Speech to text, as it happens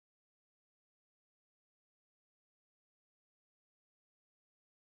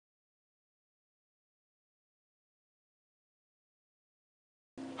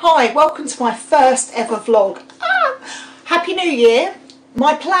Hi, welcome to my first ever vlog. Happy New Year.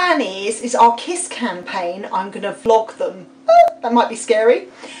 My plan is our Kiss campaign, I'm going to vlog them. That might be scary.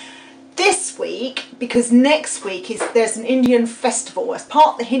 This week, because next week there's an Indian festival as part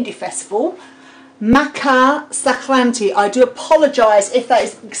of the Hindi festival, Makar Sankranti. I do apologise if that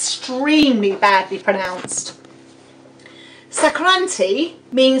is extremely badly pronounced. Sankranti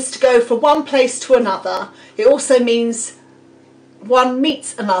means to go from one place to another. It also means one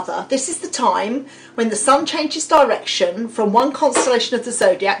meets another. This is the time when the sun changes direction from one constellation of the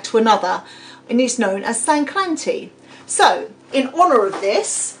zodiac to another, and is known as Sankranti. So, in honour of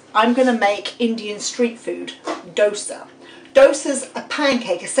this, I'm going to make Indian street food, dosa. Dosa's a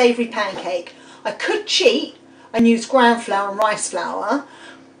pancake, a savoury pancake. I could cheat and use gram flour and rice flour,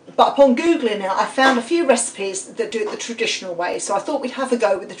 but upon Googling it, I found a few recipes that do it the traditional way, so I thought we'd have a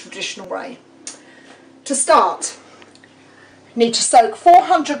go with the traditional way. To start, need to soak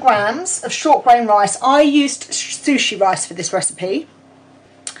 400 grams of short grain rice. I used sushi rice for this recipe.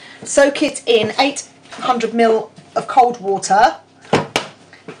 Soak it in 800 ml of cold water.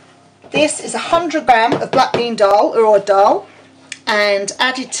 This is 100 gram of black bean dal, urad dal, and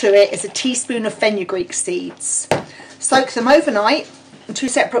added to it is a teaspoon of fenugreek seeds. Soak them overnight in 2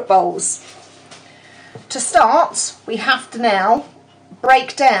 separate bowls. To start, we have to now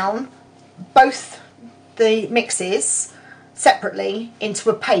break down both the mixes separately into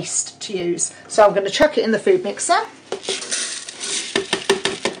a paste to use. So I'm going to chuck it in the food mixer.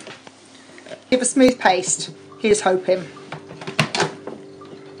 Give a smooth paste. Here's hoping.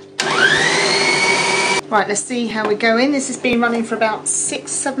 Right, let's see how we're going. This has been running for about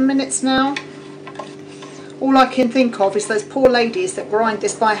 6-7 minutes now. All I can think of is those poor ladies that grind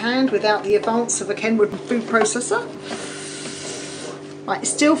this by hand without the advance of a Kenwood food processor. Right, it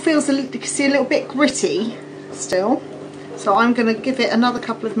still feels you can see a little bit gritty still. So I'm going to give it another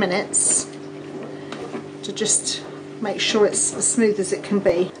couple of minutes to just make sure it's as smooth as it can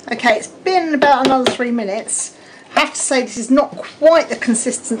be. Okay, it's been about another 3 minutes. I have to say this is not quite the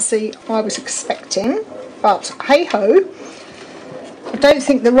consistency I was expecting, but hey ho. I don't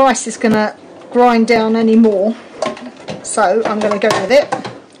think the rice is going to grind down anymore, so I'm going to go with it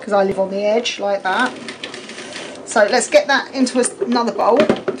because I live on the edge like that. So let's get that into another bowl,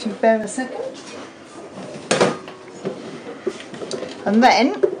 if you bear me a second. And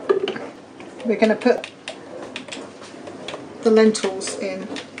then we're going to put the lentils in.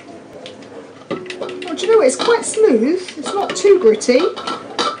 Well, do you know what? It's quite smooth. It's not too gritty.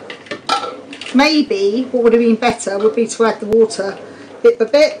 Maybe what would have been better would be to add the water bit by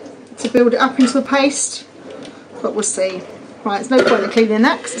bit to build it up into a paste. But we'll see. Right, there's no point in cleaning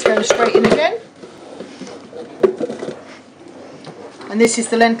that because it's going straight in again. And this is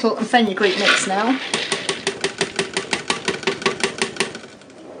the lentil and fenugreek mix now.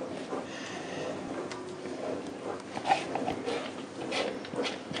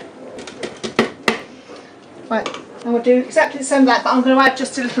 Right, and we'll do exactly the same as that, but I'm going to add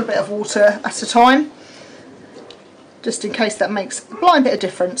just a little bit of water at a time, just in case that makes a blind bit of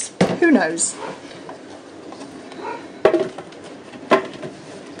difference. Who knows?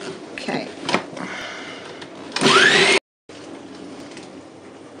 Okay.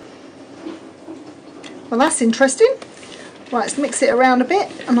 Well, that's interesting. Right, let's mix it around a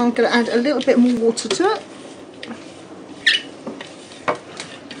bit, and I'm going to add a little bit more water to it.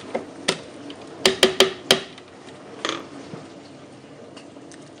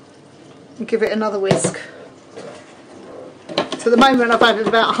 And give it another whisk. So at the moment I've added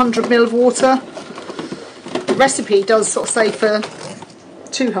about 100 ml of water. The recipe does sort of say for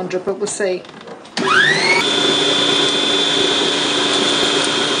 200, but we'll see. I'm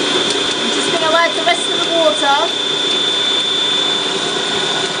just going to add the rest of the water.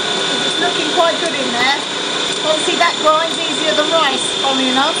 It's looking quite good in there. Obviously that grinds easier than rice,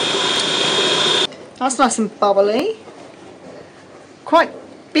 funnily enough. That's nice and bubbly. Quite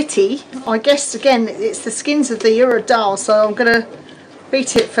bitty. I guess again it's the skins of the urad dal, so I'm going to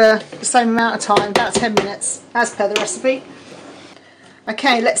beat it for the same amount of time, about 10 minutes as per the recipe.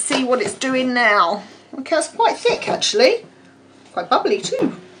 Okay, let's see what it's doing now. Okay, that's quite thick actually, quite bubbly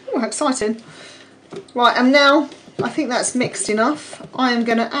too. Oh, how exciting. Right, and now I think that's mixed enough. I am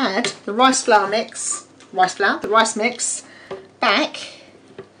going to add the the rice mix back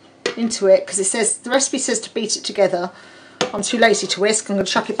into it, because it says, the recipe says to beat it together. I'm too lazy to whisk. I'm going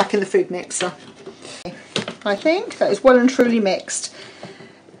to chuck it back in the food mixer. I think that is well and truly mixed.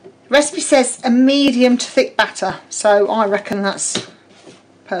 The recipe says a medium to thick batter, so I reckon that's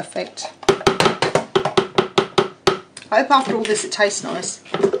perfect. I hope after all this it tastes nice.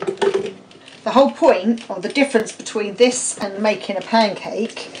 The whole point, or the difference between this and making a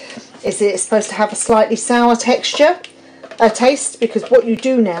pancake, is that it's supposed to have a slightly sour taste, because what you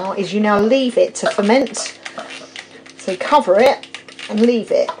do now is you now leave it to ferment. So you cover it and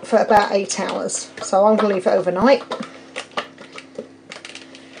leave it for about 8 hours. So I'm going to leave it overnight.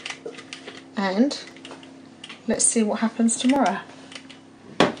 And let's see what happens tomorrow.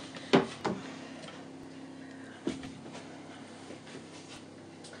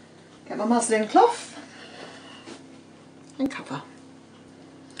 Get my muslin cloth and cover.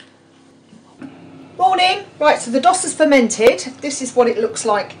 Morning! Right, so the dosa's fermented. This is what it looks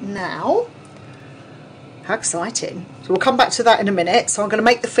like now. How exciting. So we'll come back to that in a minute. So I'm going to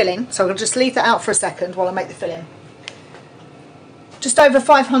make the filling. So I'm going to just leave that out for a second while I make the filling. Just over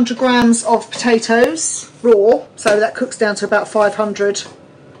 500 grams of potatoes, raw. So that cooks down to about 500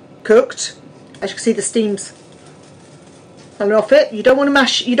 cooked. As you can see, the steam's coming off it. You don't want to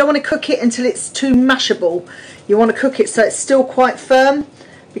mash, you don't want to cook it until it's too mashable. You want to cook it so it's still quite firm,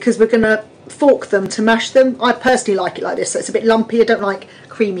 because we're going to fork them to mash them. I personally like it like this, so it's a bit lumpy. I don't like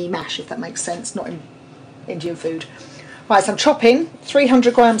creamy mash, if that makes sense, not in Indian food. Right, so I'm chopping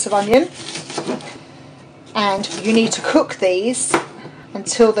 300 grams of onion, and you need to cook these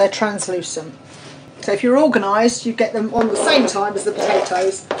until they're translucent. So if you're organised, you get them on the same time as the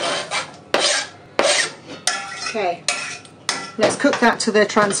potatoes. Okay, let's cook that till they're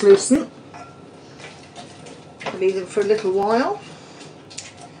translucent. Leave them for a little while.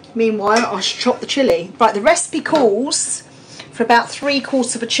 Meanwhile, I should chop the chilli. Right, the recipe calls for about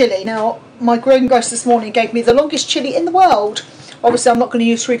 3/4 of a chilli. Now, my greengrocer this morning gave me the longest chilli in the world. Obviously, I'm not going to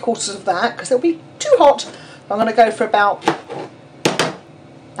use 3/4 of that because it'll be too hot. I'm going to go for about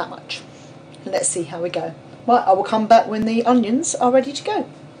that much. Let's see how we go. Right, I will come back when the onions are ready to go.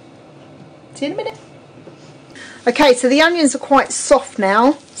 See you in a minute. Okay, so the onions are quite soft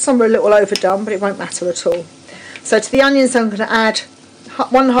now. Some are a little overdone, but it won't matter at all. So to the onions, I'm going to add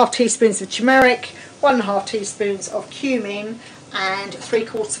 1½ teaspoons of turmeric, 1½ teaspoons of cumin, and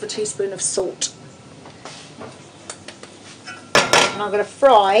 3/4 of a teaspoon of salt. And I'm going to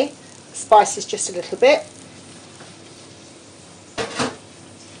fry the spices just a little bit.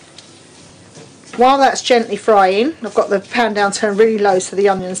 While that's gently frying, I've got the pan down turned really low so the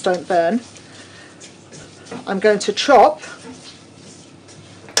onions don't burn. I'm going to chop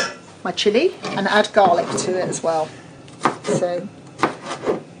my chilli and add garlic to it as well. So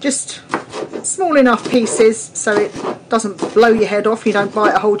just small enough pieces so it doesn't blow your head off, you don't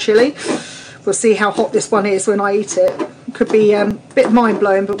bite a whole chilli. We'll see how hot this one is when I eat it. It could be a bit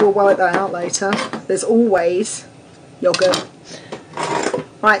mind-blowing, but we'll work that out later. There's always yoghurt.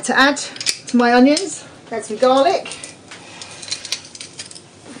 Right, to add to my onions, add some garlic.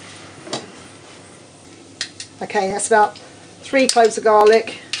 Okay, that's about 3 cloves of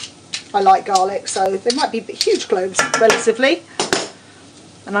garlic. I like garlic, so they might be huge cloves relatively.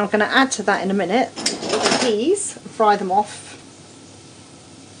 And I'm going to add to that in a minute the peas and fry them off.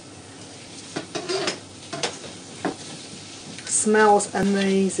 Smells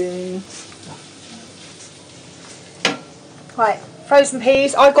amazing. Right, frozen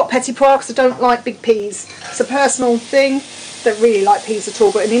peas. I've got petit pois because I don't like big peas. It's a personal thing. Don't really like peas at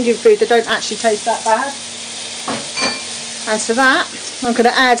all, but in Indian food they don't actually taste that bad. And to that, I'm going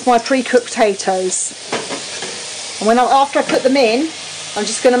to add my pre-cooked potatoes. And after I put them in, I'm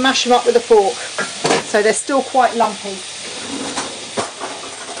just going to mash them up with a fork. So they're still quite lumpy.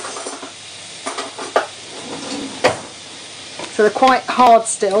 So they're quite hard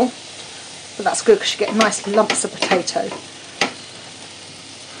still, but that's good because you get nice lumps of potato.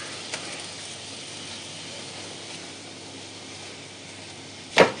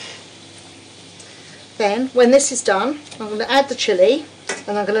 Then, when this is done, I'm going to add the chilli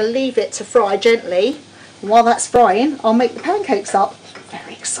and I'm going to leave it to fry gently. And while that's frying, I'll make the pancakes up.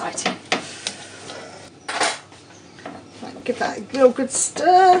 Very exciting. Right, give that a real good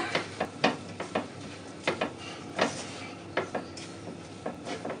stir.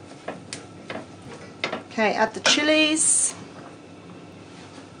 Okay, add the chillies.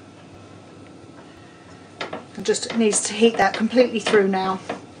 And just needs to heat that completely through now.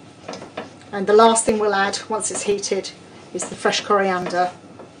 And the last thing we'll add once it's heated is the fresh coriander.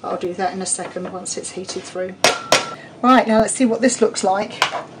 I'll do that in a second once it's heated through. Right, now let's see what this looks like.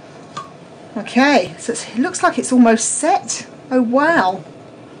 Okay, so it looks like it's almost set. Oh wow.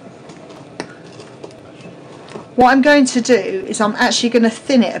 What I'm going to do is I'm actually going to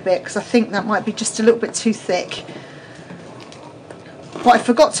thin it a bit because I think that might be just a little bit too thick. What I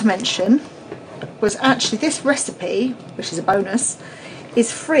forgot to mention was actually this recipe, which is a bonus, is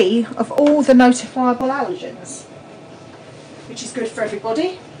free of all the notifiable allergens, which is good for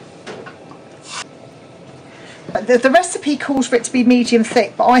everybody. The recipe calls for it to be medium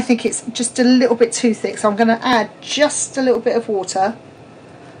thick, but I think it's just a little bit too thick, so I'm going to add just a little bit of water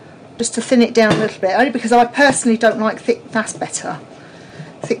just to thin it down a little bit, only because I personally don't like thick. That's better.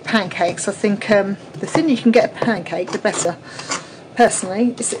 Thick pancakes. I think the thinner you can get a pancake, the better.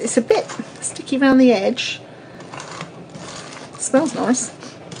 Personally, it's a bit sticky around the edge. It smells nice.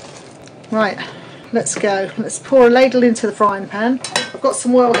 Right, let's go. Let's pour a ladle into the frying pan. I've got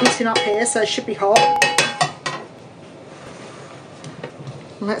some oil heating up here, so it should be hot.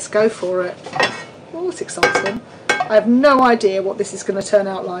 Let's go for it. Oh, it's exciting. I have no idea what this is going to turn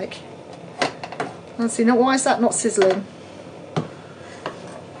out like. Let's see, now why is that not sizzling?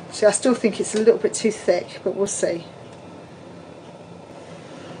 See, I still think it's a little bit too thick, but we'll see.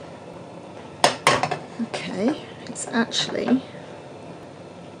 Okay, it's actually...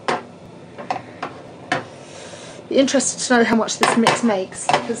 Be interested to know how much this mix makes,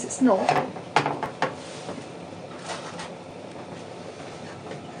 because it's not.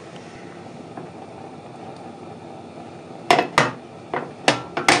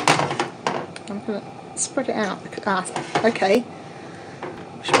 I'm going to spread it out. Okay.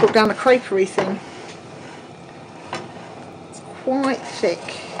 Should put down a crepery thing. It's quite thick.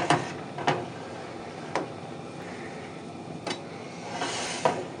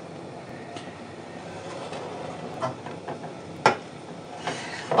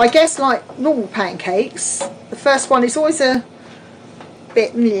 I guess like normal pancakes, the first one is always a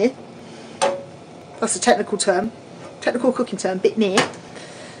bit near. That's a technical term, technical cooking term, bit near.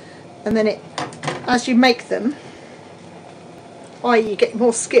 And then as you make them, i.e. you get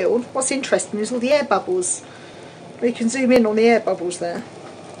more skilled. What's interesting is all the air bubbles. You can zoom in on the air bubbles there.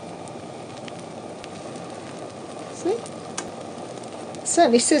 See? It's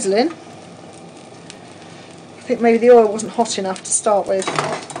certainly sizzling. I think maybe the oil wasn't hot enough to start with.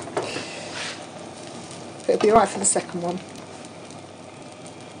 But it'll be right for the second one.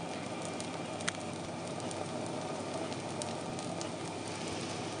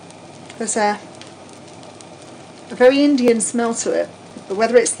 There's a very Indian smell to it, but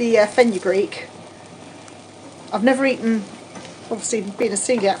whether it's the fenugreek, I've never eaten, obviously being a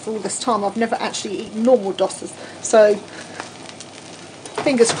celiac for all this time, I've never actually eaten normal dosas, so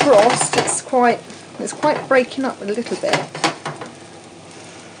fingers crossed it's quite breaking up a little bit.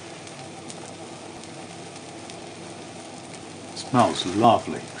 Smells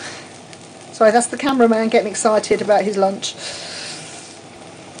lovely. Sorry, that's the cameraman getting excited about his lunch.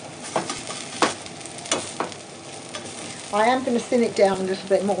 I am going to thin it down a little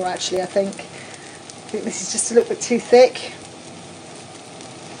bit more actually, I think. This is just a little bit too thick.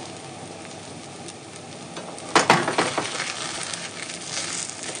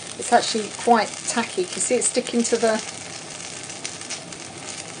 It's actually quite tacky. You can see it sticking to the...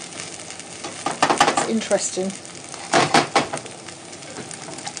 It's interesting.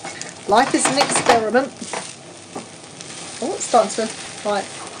 Life is an experiment. Oh, it's starting to... Right,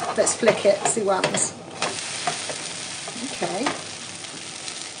 let's flick it, see what happens. Okay.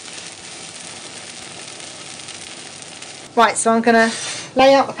 Right, so I'm going to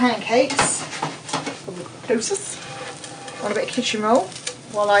lay out the pancakes Dosas on a bit of kitchen roll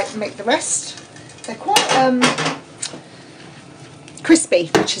while I make the rest. They're quite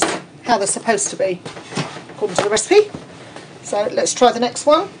crispy, which is how they're supposed to be according to the recipe. So let's try the next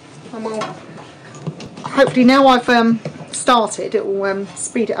one, and we'll hopefully, now I've started, it will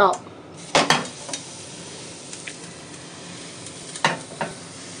speed it up.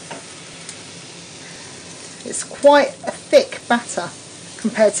 It's quite a thick batter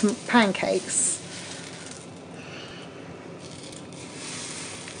compared to pancakes.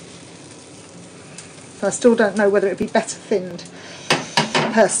 I still don't know whether it would be better thinned,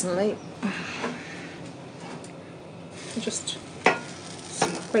 personally. Just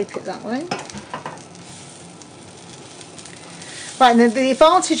scrape it that way. Right, and then the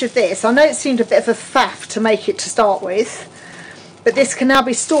advantage of this, I know it seemed a bit of a faff to make it to start with, but this can now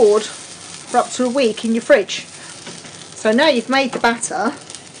be stored for up to a week in your fridge. So now you've made the batter,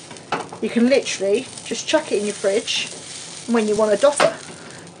 you can literally just chuck it in your fridge, and when you want a dosa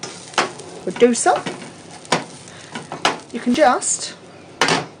or dosa, you can just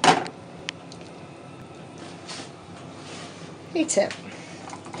eat it.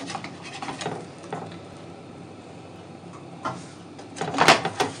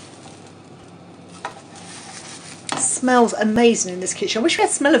 It smells amazing in this kitchen. I wish we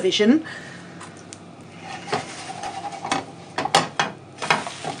had smell-o-vision.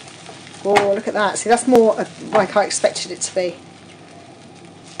 Oh, look at that. See, that's more like I expected it to be.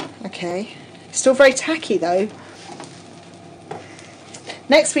 Okay. Still very tacky though.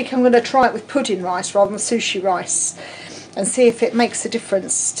 Next week I'm going to try it with pudding rice rather than sushi rice and see if it makes a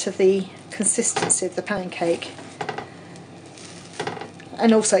difference to the consistency of the pancake.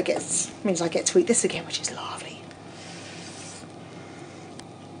 And also it means I get to eat this again, which is lovely.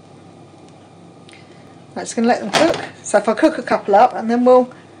 I'm just going to let them cook. So if I cook a couple up and then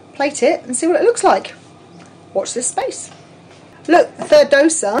we'll plate it and see what it looks like. Watch this space. Look, the third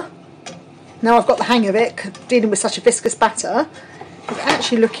dosa. Now I've got the hang of it, dealing with such a viscous batter. It's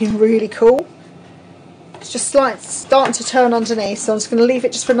actually looking really cool. It's just starting to turn underneath, so I'm just going to leave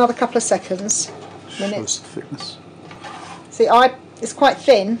it just for another couple of seconds. Shows the thickness. See, it's quite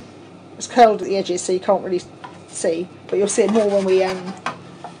thin. It's curled at the edges, so you can't really see, but you'll see it more when we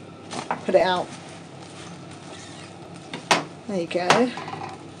put it out. There you go.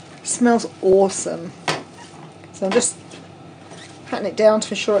 It smells awesome. So I'm just patting it down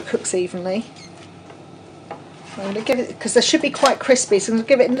to ensure it cooks evenly. I'm going to give it, because they should be quite crispy, so I'm going to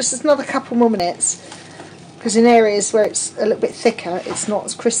give it just another couple more minutes, because in areas where it's a little bit thicker it's not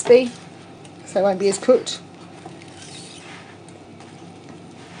as crispy, so it won't be as cooked.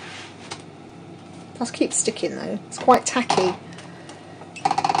 It does keep sticking though, it's quite tacky. Do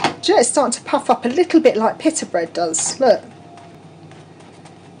you know, it's starting to puff up a little bit like pita bread does, look.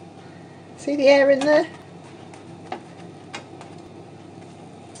 See the air in there?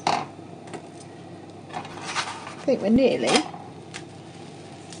 I think we're nearly.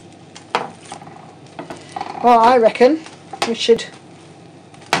 Well, I reckon we should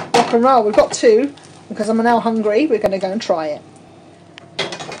rock and roll. We've got two, because I'm now hungry, we're going to go and try it.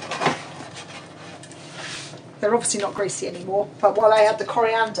 They're obviously not greasy anymore, but while I add the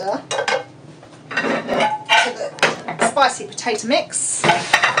coriander to the spicy potato mix.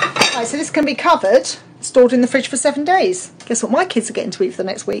 Right, so this can be covered, stored in the fridge for 7 days. Guess what my kids are getting to eat for the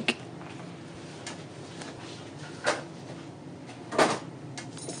next week?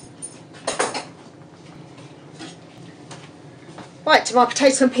 Right, to my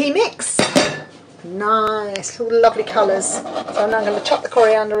potato and pea mix. Nice, all the lovely colours. So I'm now going to chuck the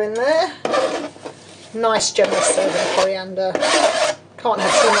coriander in there. Nice generous serving of coriander. Can't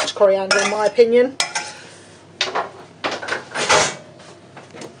have too much coriander in my opinion.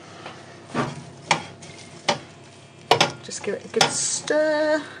 Just give it a good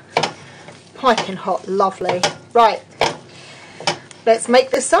stir. Piping hot, lovely. Right, let's make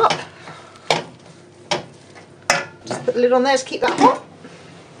this up. Just put the lid on there to keep that hot.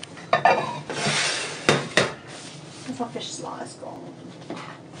 Where's my fish slice gone?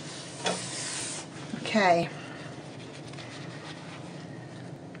 Okay.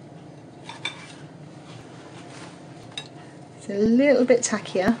 It's a little bit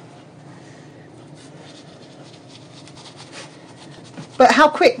tackier. But how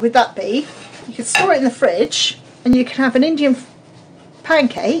quick would that be? You could store it in the fridge and you can have an Indian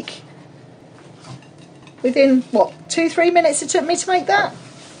pancake within, what, 2-3 minutes it took me to make that?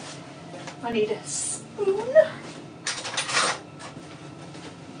 I need a spoon.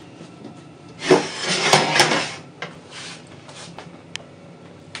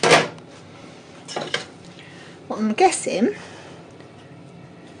 What I'm guessing,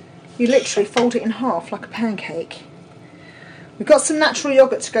 you literally fold it in half like a pancake. We've got some natural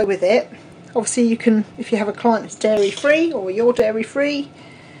yoghurt to go with it. Obviously you can, if you have a client who's dairy free or you're dairy free,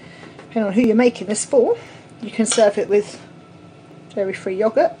 depending on who you're making this for, you can serve it with dairy free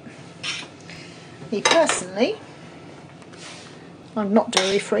yoghurt. Me personally, I'm not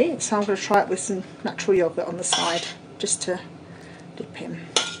dairy free, so I'm going to try it with some natural yoghurt on the side just to dip in.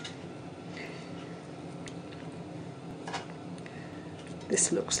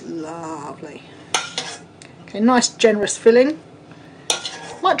 This looks lovely. Okay, nice generous filling.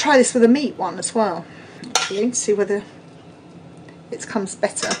 Might try this with a meat one as well, actually, to see whether it comes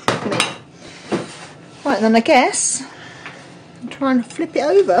better for me. Right, and then I guess I'm trying to flip it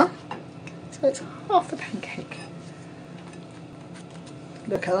over so it's half the pancake.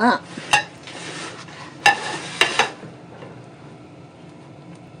 Look at that.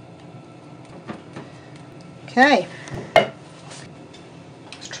 Okay,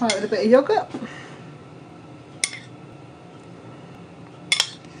 let's try it with a bit of yoghurt.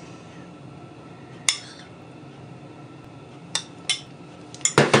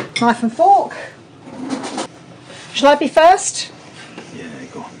 Knife and fork. Shall I be first? Yeah,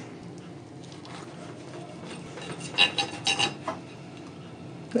 go on.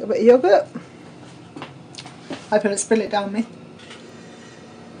 A little bit of yoghurt. Hoping to spill it down me.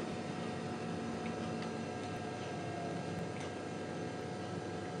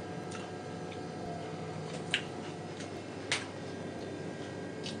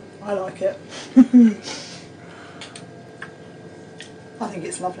 I like it. I think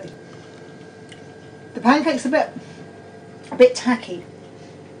it's lovely. The pancake's a bit tacky.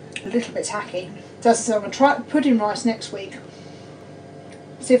 A little bit tacky. So as I said, I'm going to try pudding rice next week.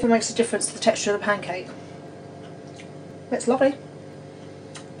 See if it makes a difference to the texture of the pancake. It's lovely.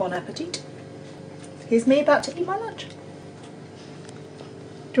 Bon appetit. Here's me about to eat my lunch. Do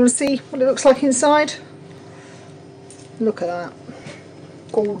you want to see what it looks like inside? Look at that.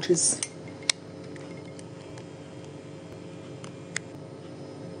 Gorgeous.